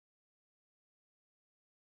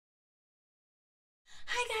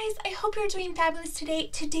Hi guys, I hope you're doing fabulous today.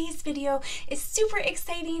 Today's video is super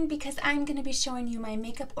exciting because I'm going to be showing you my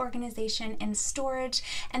makeup organization and storage,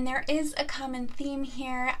 and there is a common theme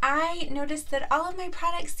here. I noticed that all of my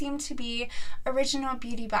products seem to be original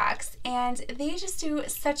beauty box, and they just do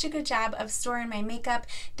such a good job of storing my makeup.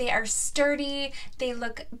 They are sturdy, they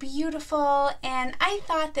look beautiful, and I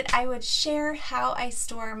thought that I would share how I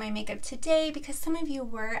store my makeup today because some of you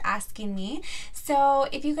were asking me. So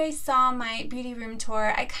if you guys saw my beauty room tour,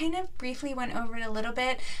 I kind of briefly went over it a little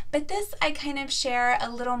bit, but this I kind of share a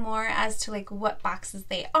little more as to like what boxes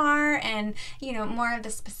they are and, you know, more of the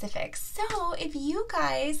specifics. So if you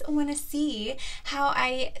guys want to see how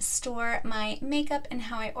I store my makeup and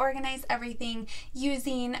how I organize everything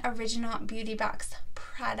using original beauty box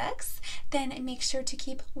products, then make sure to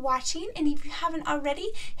keep watching, and if you haven't already,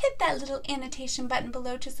 hit that little annotation button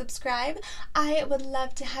below to subscribe. I would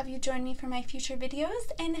love to have you join me for my future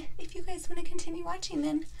videos, and if you guys want to continue watching,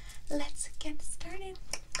 then let's get started.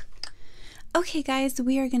 Okay guys,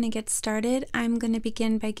 we are going to get started. I'm going to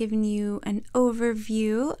begin by giving you an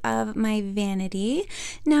overview of my vanity.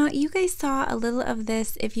 Now you guys saw a little of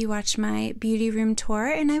this if you watched my beauty room tour,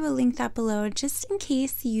 and I will link that below just in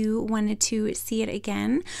case you wanted to see it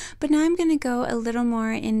again. But now I'm going to go a little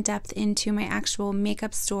more in depth into my actual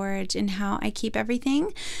makeup storage and how I keep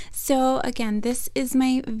everything. So again, this is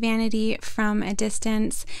my vanity from a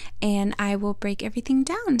distance, and I will break everything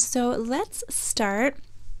down. So let's start.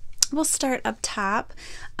 We'll start up top.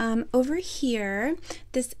 Over here,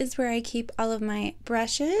 this is where I keep all of my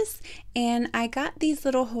brushes, and I got these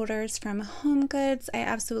little holders from HomeGoods. I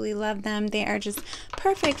absolutely love them. They are just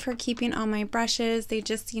perfect for keeping all my brushes. They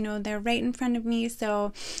just, you know, they're right in front of me.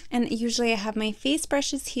 So, and usually I have my face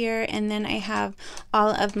brushes here, and then I have all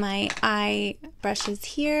of my eye brushes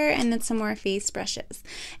here, and then some more face brushes.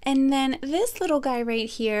 And then this little guy right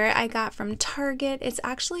here I got from Target. It's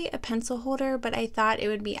actually a pencil holder, but I thought it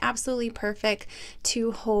would be absolutely perfect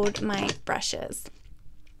to hold my brushes.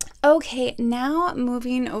 Okay, now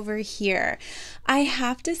moving over here, I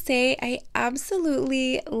have to say I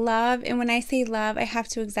absolutely love, and when I say love, I have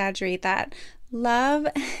to exaggerate that, love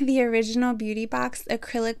the original beauty box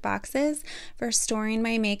acrylic boxes for storing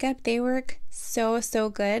my makeup. They work so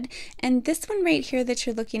good. And this one right here that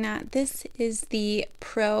you're looking at, this is the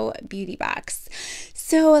Pro Beauty Box.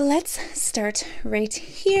 So let's start right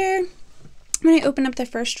here. When I open up the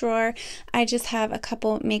first drawer, I just have a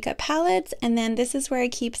couple makeup palettes, and then this is where I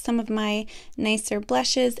keep some of my nicer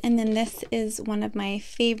blushes, and then this is one of my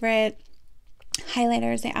favorite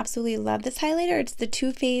highlighters. I absolutely love this highlighter. It's the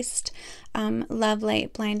Too Faced Love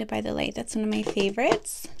Light Blinded by the Light. That's one of my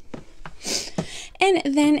favorites. And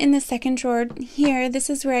then in the second drawer here, this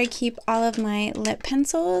is where I keep all of my lip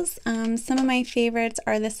pencils. Some of my favorites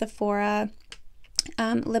are the Sephora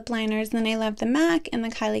lip liners, and then I love the MAC and the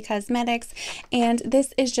Kylie Cosmetics, and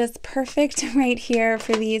this is just perfect right here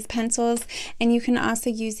for these pencils, and you can also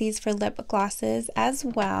use these for lip glosses as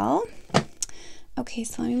well. Okay,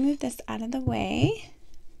 so let me move this out of the way.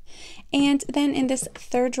 And then in this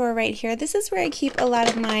third drawer right here, this is where I keep a lot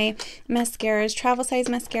of my mascaras, travel size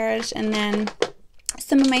mascaras, and then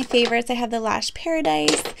some of my favorites. I have the Lash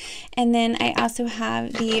Paradise, and then I also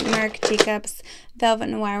have the Marc Jacobs Velvet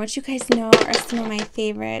Noir, which you guys know are some of my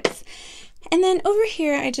favorites. And then over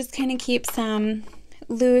here, I just kind of keep some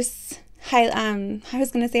loose I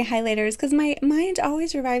was going to say highlighters because my mind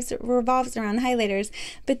always revolves around highlighters,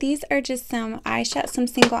 but these are just some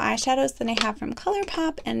single eyeshadows that I have from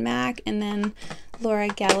ColourPop and MAC, and then Laura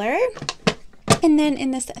Geller. And then in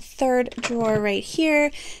this third drawer right here,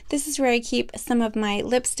 this is where I keep some of my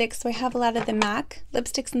lipsticks. So I have a lot of the MAC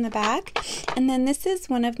lipsticks in the back. And then this is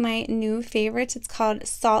one of my new favorites. It's called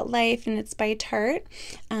Salt Life, and it's by Tarte.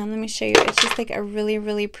 Let me show you. It's just like a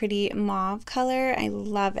really pretty mauve color. I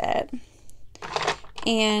love it.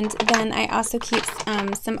 And then I also keep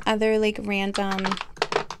some other like random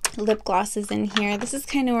lip glosses in here. This is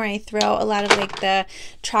kind of where I throw a lot of like the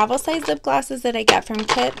travel size lip glosses that I get from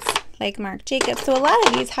kits, like Marc Jacobs. So a lot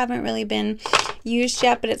of these haven't really been used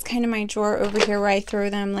yet, but it's kind of my drawer over here where I throw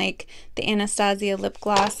them, like the Anastasia lip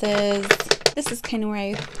glosses. This is kind of where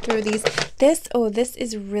I throw these. This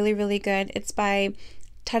is really good. It's by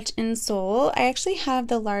Touch in Soul. I actually have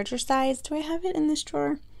the larger size. Do I have it in this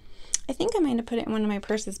drawer? I think I might have put it in one of my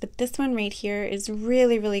purses, but this one right here is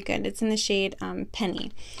really good. It's in the shade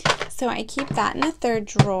Penny. So I keep that in the third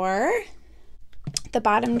drawer. The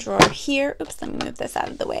bottom drawer here, oops, let me move this out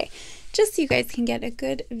of the way, just so you guys can get a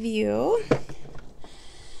good view.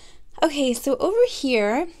 Okay, so over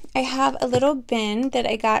here, I have a little bin that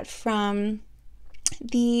I got from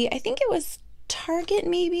I think it was Target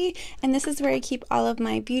maybe, and this is where I keep all of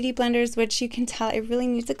my beauty blenders, which you can tell I really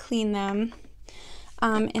need to clean them.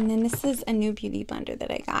 And then this is a new beauty blender that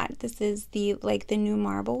I got. This is the new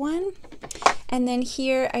marble one. And then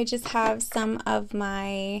here I just have some of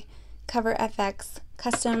my Cover FX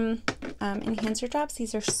custom enhancer drops.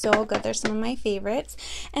 These are so good. They're some of my favorites.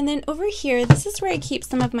 And then over here, this is where I keep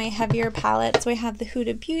some of my heavier palettes. So I have the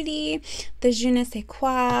Huda Beauty, the Je ne sais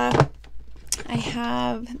quoi, I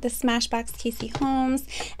have the Smashbox Casey Holmes.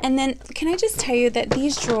 And then can I just tell you that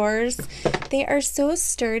these drawers, they are so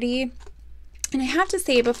sturdy. And I have to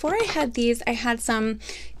say, before I had these, I had some,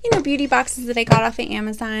 beauty boxes that I got off of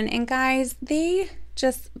Amazon. And guys, they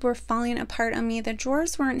just were falling apart on me. The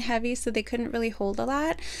drawers weren't heavy, so they couldn't really hold a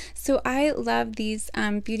lot. So I love these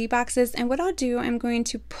beauty boxes. And what I'll do, I'm going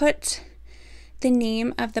to put the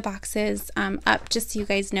name of the boxes up just so you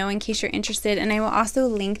guys know in case you're interested, and I will also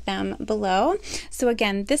link them below. So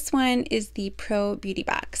again, this one is the Pro Beauty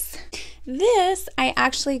Box. This I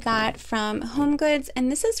actually got from HomeGoods,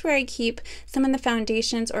 and this is where I keep some of the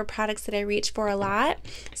foundations or products that I reach for a lot.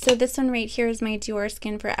 So this one right here is my Dior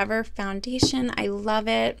Skin Forever foundation. I love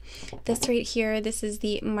it. This right here, this is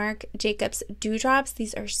the Marc Jacobs Dewdrops.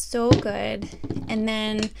 These are so good. And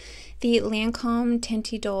then the Lancome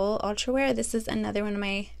Tinty Dole Ultra Wear. This is another one of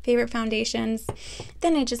my favorite foundations.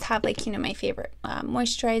 Then I just have my favorite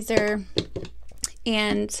moisturizer.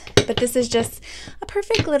 But this is just a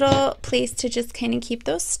perfect little place to just kind of keep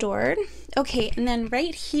those stored. Okay, and then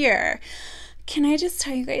right here, can I just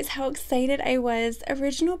tell you guys how excited I was?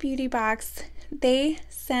 Original Beauty Box, they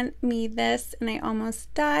sent me this and I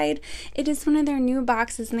almost died. It is one of their new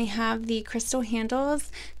boxes and they have the crystal handles.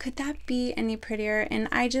 Could that be any prettier? And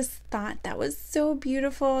I just thought that was so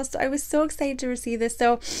beautiful. So I was so excited to receive this.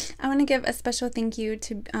 So I want to give a special thank you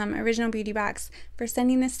to Original Beauty Box for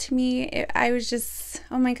sending this to me. I was just,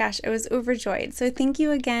 oh my gosh, I was overjoyed. So thank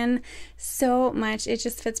you again so much. It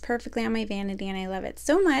just fits perfectly on my vanity and I love it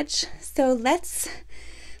so much. So let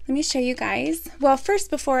me show you guys. Well, first,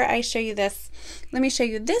 before I show you this, let me show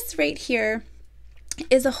you this right here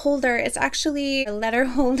is a holder. It's actually a letter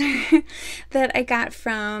holder that I got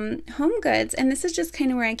from HomeGoods, and this is just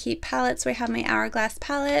kind of where I keep palettes. So I have my Hourglass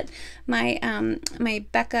palette, my my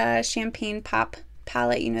Becca Champagne Pop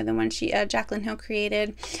palette, the one Jaclyn Hill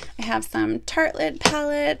created. I have some Tartelette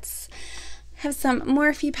palettes. Have some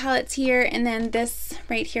Morphe palettes here, and then this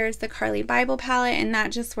right here is the Carly Bible palette, and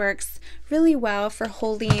that just works really well for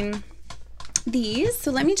holding these.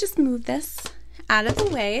 So let me just move this out of the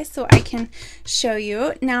way so I can show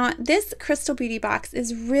you. Now this Crystal Beauty Box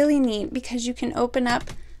is really neat because you can open up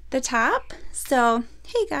the top. So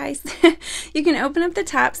hey guys, you can open up the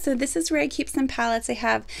top. So this is where I keep some palettes. I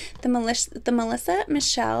have the Melissa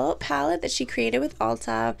Michelle palette that she created with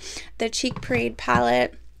Ulta, the Cheek Parade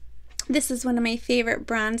palette. This is one of my favorite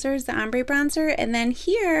bronzers, the ombre bronzer. And then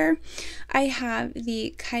here I have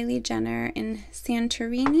the Kylie Jenner in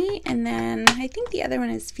Santorini, and then I think the other one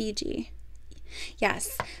is Fiji.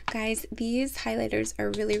 Yes, guys, these highlighters are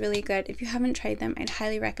really, really good. If you haven't tried them, I'd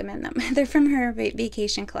highly recommend them. They're from her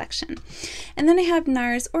vacation collection. And then I have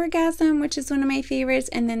NARS Orgasm, which is one of my favorites.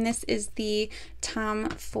 And then this is the Tom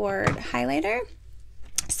Ford highlighter.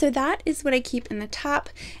 So that is what I keep in the top,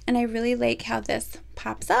 and I really like how this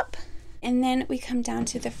pops up. And then we come down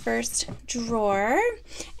to the first drawer,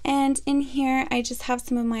 and in here I just have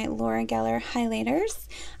some of my Laura Geller highlighters.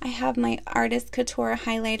 I have my Artist Couture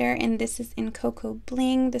highlighter, and this is in Cocoa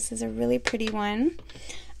Bling. This is a really pretty one.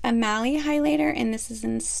 A Mally highlighter, and this is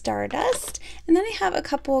in Stardust. And then I have a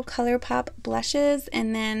couple ColourPop blushes,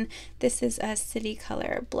 and then this is a City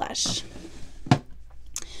Color blush.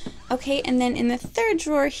 Okay, and then in the third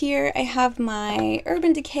drawer here, I have my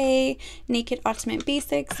Urban Decay Naked Ultimate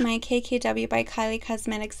Basics, my KKW by Kylie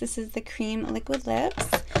Cosmetics. This is the cream liquid lips.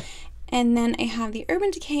 And then I have the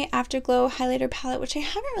Urban Decay Afterglow highlighter palette, which I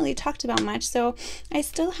haven't really talked about much, so I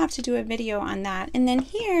still have to do a video on that. And then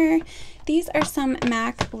here, these are some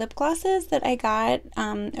MAC lip glosses that I got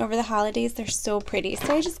over the holidays. They're so pretty,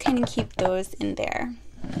 so I just kind of keep those in there.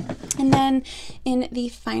 And then in the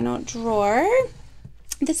final drawer,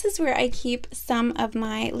 this is where I keep some of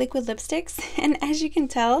my liquid lipsticks, and as you can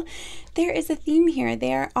tell, there is a theme here.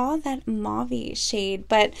 They are all that mauve shade,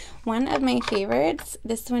 but one of my favorites,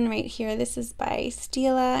 this one right here, this is by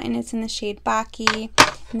Stila, and it's in the shade Baki,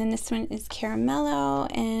 and then this one is Caramello,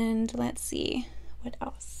 and let's see, what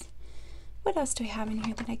else? What else do I have in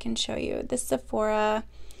here that I can show you? This Sephora,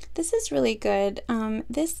 this is really good.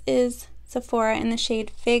 This is Sephora in the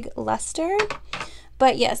shade Fig Luster.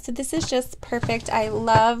 But yes, so this is just perfect. I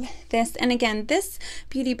love this. And again, this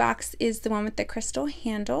beauty box is the one with the crystal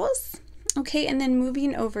handles. Okay, and then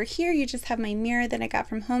moving over here, you just have my mirror that I got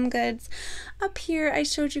from Home Goods. Up here, I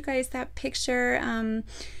showed you guys that picture,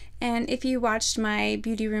 and if you watched my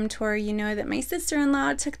beauty room tour, you know that my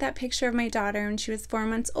sister-in-law took that picture of my daughter when she was 4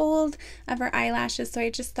 months old of her eyelashes, so I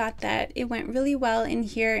just thought that it went really well in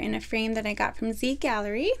here in a frame that I got from Z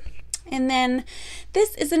Gallery. And then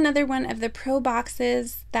this is another one of the Pro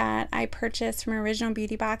boxes that I purchased from Original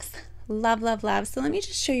Beauty Box. Love, love, love. So let me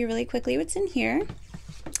just show you really quickly what's in here.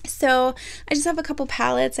 So I just have a couple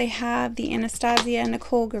palettes. I have the Anastasia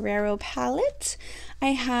Nicole Guerrero palette. I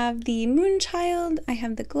have the Moonchild. I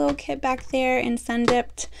have the Glow Kit back there in Sun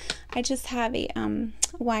Dipped. I just have a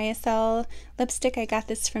YSL lipstick. I got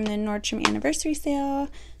this from the Nordstrom anniversary sale.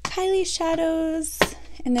 Kylie Shadows.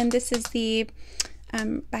 And then this is the,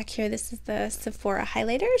 back here, this is the Sephora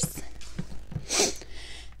highlighters.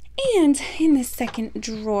 And in the second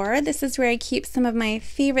drawer, this is where I keep some of my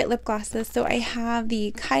favorite lip glosses. So I have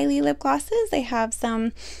the Kylie lip glosses, I have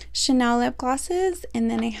some Chanel lip glosses,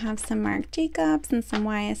 and then I have some Marc Jacobs and some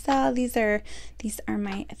YSL. These are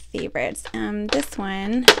my favorites. This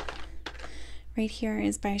one right here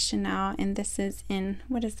is by Chanel, and this is in,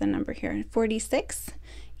 what is the number here? 46.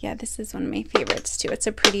 Yeah, this is one of my favorites too. It's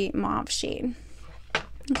a pretty mauve shade.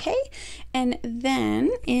 Okay, and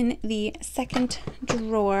then in the second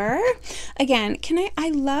drawer, again, I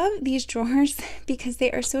love these drawers because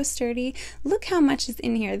they are so sturdy. Look how much is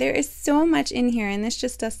in here. There is so much in here, and this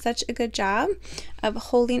just does such a good job of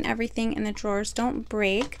holding everything, and the drawers don't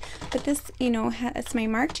break. But this, you know, it's my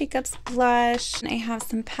Marc Jacobs blush, and I have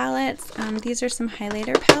some palettes. These are some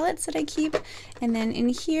highlighter palettes that I keep, and then in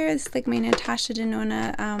here, this is like my Natasha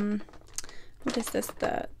Denona, what is this,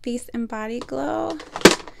 the Face and Body Glow.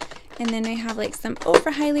 And then I have like some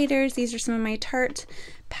over highlighters. These are some of my Tarte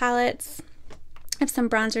palettes. I have some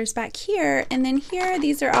bronzers back here. And then here,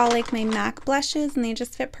 these are all like my MAC blushes, and they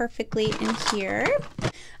just fit perfectly in here.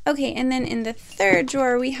 Okay, and then in the third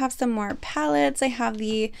drawer, we have some more palettes. I have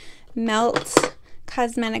the Melt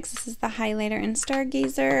Cosmetics. This is the highlighter in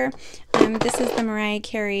Stargazer. This is the Mariah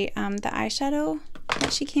Carey, the eyeshadow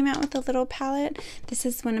that she came out with, a little palette. This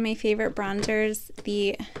is one of my favorite bronzers,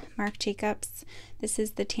 the Marc Jacobs. This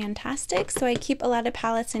is the Tantastic. So I keep a lot of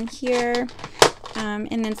palettes in here,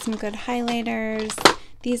 and then some good highlighters.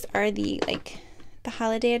 These are the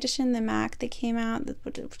holiday edition, the MAC that came out.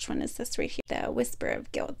 Which one is this right here? The Whisper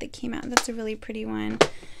of Guilt that came out. That's a really pretty one.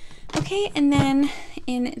 Okay, and then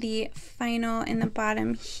in the final, in the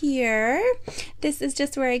bottom here, this is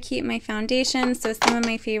just where I keep my foundation. So some of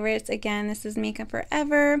my favorites, again, this is Makeup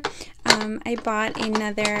Forever. I bought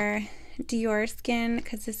another Dior Skin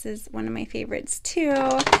because this is one of my favorites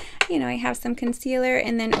too. You know, I have some concealer,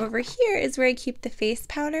 and then over here is where I keep the face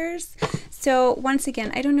powders. So once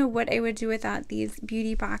again, I don't know what I would do without these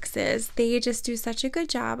beauty boxes. They just do such a good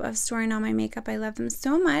job of storing all my makeup. I love them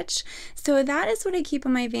so much. So that is what I keep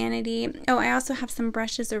on my vanity. Oh, I also have some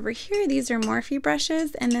brushes over here. These are Morphe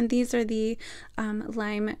brushes, and then these are the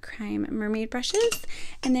Lime Crime Mermaid brushes.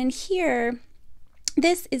 And then here,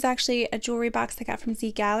 this is actually a jewelry box I got from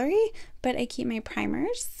Z Gallery, but I keep my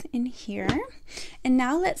primers in here. And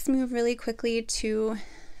now let's move really quickly to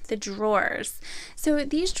the drawers. So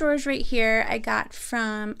these drawers right here I got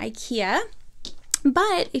from IKEA,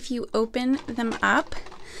 but if you open them up,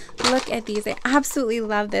 look at these. I absolutely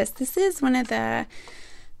love this. This is one of the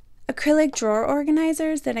acrylic drawer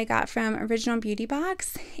organizers that I got from Original Beauty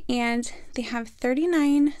Box, and they have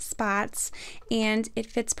 39 spots, and it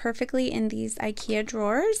fits perfectly in these IKEA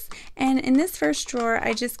drawers. And in this first drawer,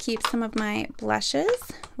 I just keep some of my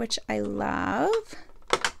blushes, which I love.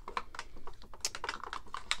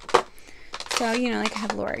 So, you know, like I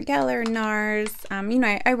have Laura Geller, NARS. You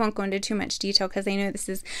know, I won't go into too much detail because I know this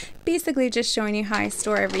is basically just showing you how I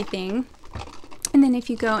store everything. And then if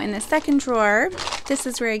you go in the second drawer, this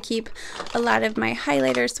is where I keep a lot of my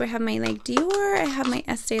highlighters. So I have my like Dior, I have my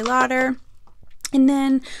Estee Lauder, and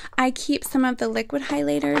then I keep some of the liquid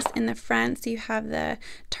highlighters in the front. So you have the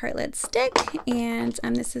Tartelette Stick, and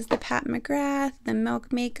this is the Pat McGrath, the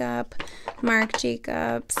Milk Makeup, Marc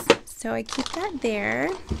Jacobs. So I keep that there.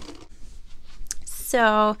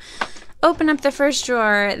 So open up the first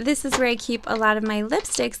drawer. This is where I keep a lot of my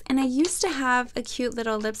lipsticks, and I used to have a cute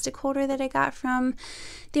little lipstick holder that I got from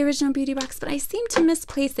the Original Beauty Box, but I seem to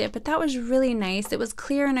misplace it, but that was really nice. It was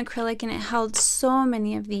clear and acrylic, and it held so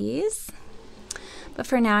many of these. But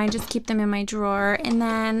for now, I just keep them in my drawer. And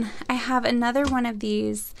then I have another one of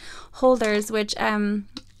these holders, which, oh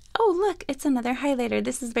look, it's another highlighter.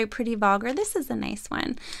 This is by Pretty Vulgar. This is a nice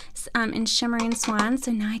one. It's in Shimmering Swan,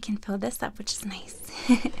 so now I can fill this up, which is nice.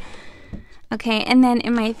 Okay, and then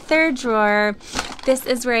in my third drawer, this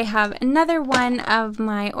is where I have another one of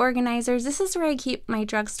my organizers. This is where I keep my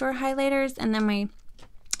drugstore highlighters and then my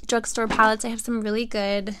drugstore palettes. I have some really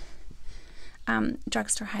good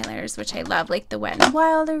drugstore highlighters, which I love, like the Wet n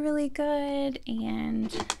Wild are really good, and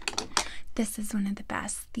this is one of the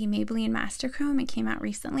best, the Maybelline Master Chrome. It came out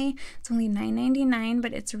recently. It's only $9.99,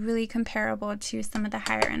 but it's really comparable to some of the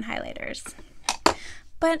higher end highlighters.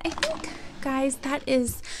 But I think, guys, that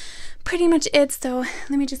is pretty much it. So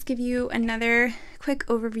let me just give you another quick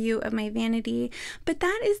overview of my vanity. But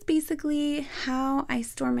that is basically how I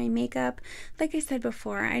store my makeup. Like I said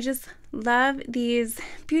before, I just love these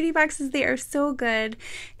beauty boxes. They are so good,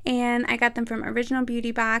 and I got them from Original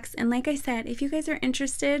Beauty Box. And like I said, if you guys are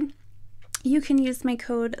interested, you can use my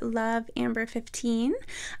code LOVEAMBER15.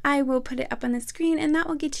 I will put it up on the screen, and that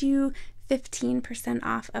will get you 15%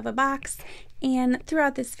 off of a box. And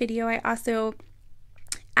throughout this video, I also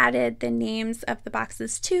added the names of the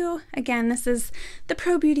boxes too. Again, this is the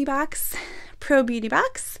Pro Beauty Box.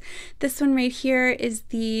 This one right here is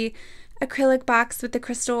the acrylic box with the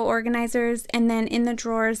crystal organizers, and then in the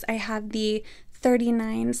drawers I have the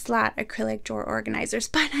 39 slot acrylic drawer organizers.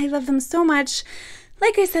 But I love them so much.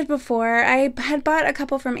 Like I said before, I had bought a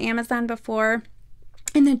couple from Amazon before,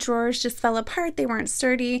 and the drawers just fell apart. They weren't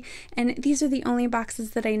sturdy, and these are the only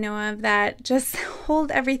boxes that I know of that just hold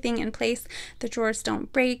everything in place. The drawers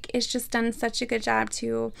don't break. It's just done such a good job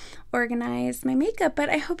to organize my makeup. But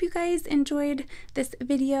I hope you guys enjoyed this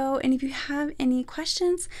video, and if you have any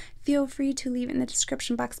questions, feel free to leave in the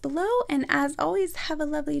description box below. And as always, have a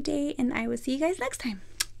lovely day, and I will see you guys next time.